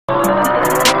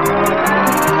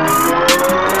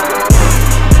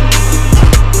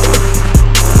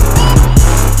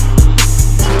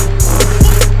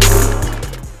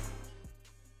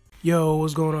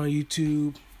What's going on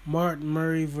YouTube? Martin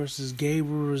Murray versus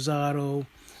Gabriel Rosado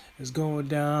is going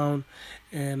down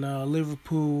in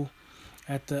Liverpool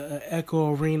at the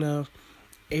Echo Arena,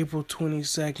 April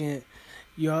 22nd.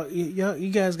 You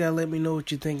guys gotta let me know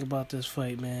what you think about this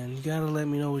fight, man. You gotta let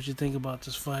me know what you think about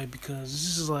this fight because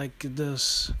this is like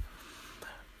this.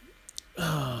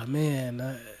 Oh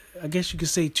man, I guess you could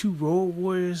say two road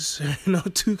warriors,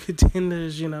 two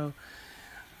contenders,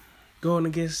 going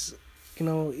against,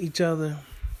 each other.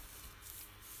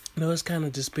 It's kind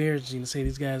of disparaging to say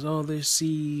these guys, they're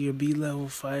C or B level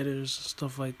fighters and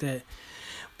stuff like that.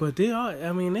 But they are.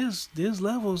 I mean, there's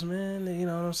levels, man. You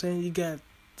know what I'm saying? You got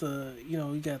the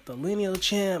lineal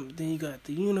champ, then you got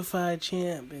the unified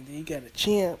champ, and then you got a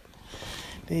champ.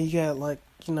 Then you got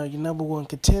your number one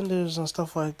contenders and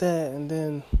stuff like that. And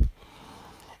then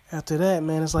after that,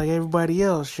 man, it's like everybody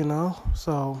else,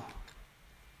 So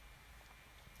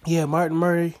yeah, Martin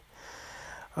Murray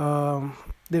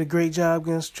did a great job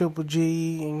against Triple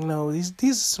G, and these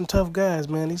are some tough guys,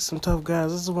 man. These are some tough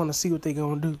guys. I just want to see what they're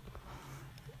gonna do.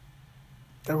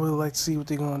 I really like to see what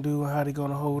they're gonna do and how they're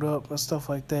gonna hold up and stuff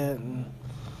like that. And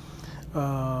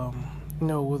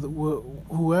with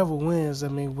whoever wins, I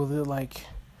mean, with it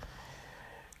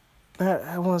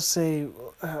I want to say,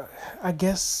 I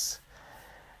guess,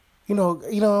 I want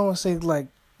to say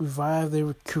revive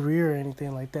their career or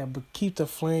anything like that, but keep the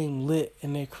flame lit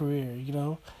in their career,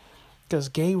 Because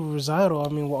Gabriel Rosado, I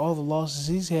mean, with all the losses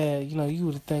he's had, you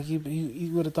would think he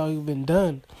would have thought he'd been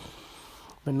done.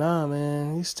 But nah,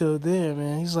 man, he's still there,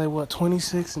 man. He's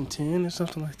 26-10 or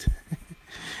something like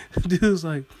that. Dude's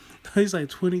he's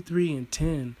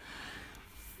 23-10.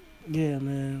 Yeah,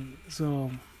 man.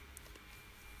 So,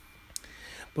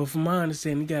 but from my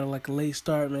understanding, he got a late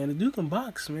start, man. The dude can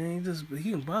box, man.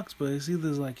 He can box, but it's either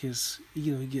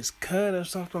he gets cut or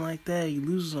something like that. He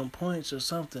loses on points or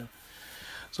something.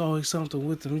 It's always something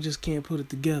with him. He just can't put it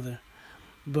together.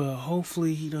 But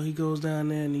hopefully, he goes down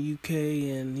there in the UK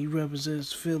and he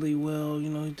represents Philly well. He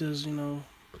does,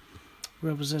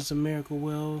 represents America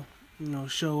well.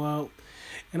 Show out.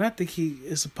 And I think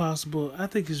it's a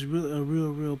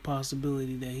real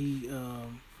possibility that he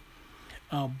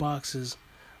outboxes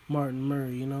Martin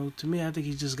Murray. To me, I think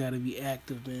he's just got to be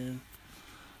active, man.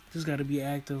 Just got to be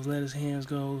active, let his hands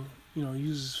go,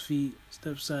 use his feet,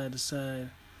 step side to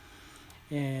side.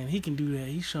 And he can do that.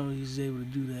 He's shown he's able to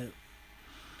do that.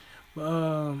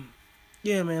 But,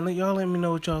 yeah, man, y'all let me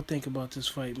know what y'all think about this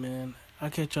fight, man. I'll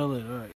catch y'all later. All right.